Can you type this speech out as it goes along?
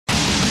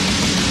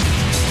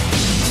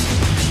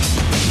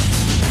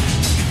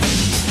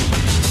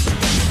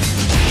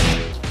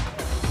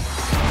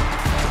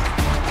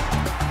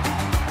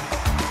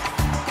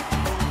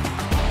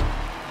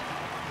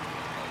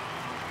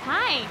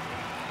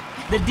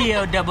the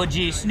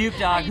D-O-double-G, Snoop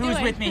Dogg, who's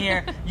with me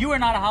here. You are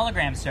not a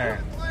hologram, sir.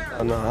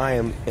 Oh, no, I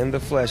am in the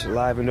flesh,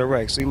 live and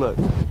direct. See, look.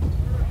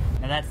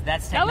 Now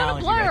that's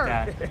technology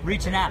right there.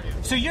 Reaching out.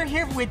 So you're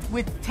here with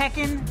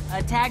Tekken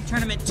Tag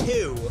Tournament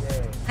 2.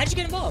 How'd you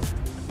get involved?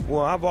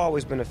 Well, I've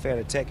always been a fan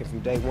of Tekken from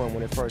day one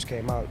when it first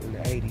came out in the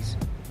 80s.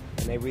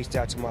 And they reached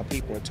out to my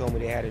people and told me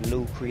they had a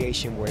new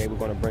creation where they were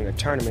going to bring a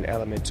tournament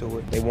element to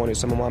it. They wanted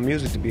some of my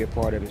music to be a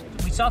part of it.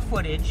 We saw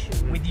footage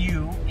with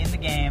you in the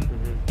game.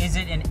 Is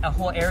it in a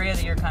whole area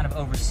that you're kind of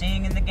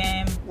overseeing in the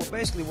game? Well,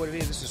 basically what it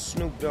is, it's a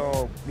Snoop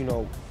Dogg,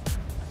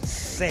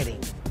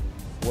 setting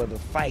where the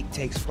fight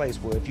takes place,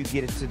 where if you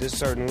get it to this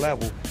certain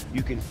level,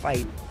 you can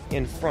fight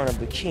in front of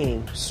the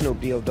king, Snoop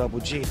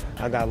D-O-double-G.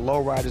 I got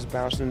lowriders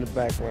bouncing in the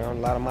background,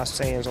 a lot of my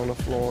sayings on the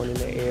floor and in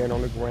the air and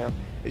on the ground.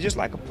 It's just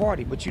like a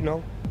party, but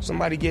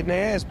somebody getting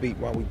their ass beat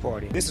while we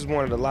party. This is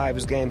one of the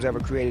livest games ever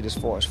created as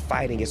far as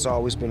fighting. It's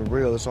always been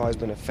real, it's always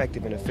been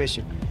effective and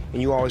efficient,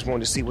 and you always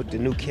wanted to see what the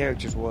new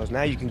characters was.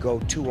 Now you can go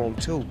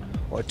 2-on-2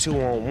 or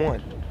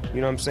 2-on-1. You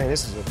know what I'm saying?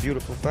 This is a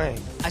beautiful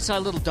thing. I saw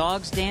little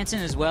dogs dancing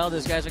as well.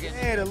 Those guys are getting...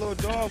 Yeah, the little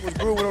dog was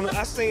grooving on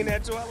I seen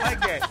that too. I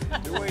like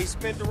that. The way he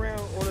spent around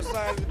on the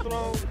side of the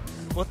throne.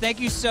 Well, thank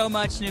you so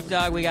much, Snoop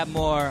Dogg. We got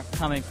more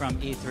coming from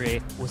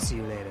E3. We'll see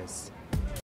you later.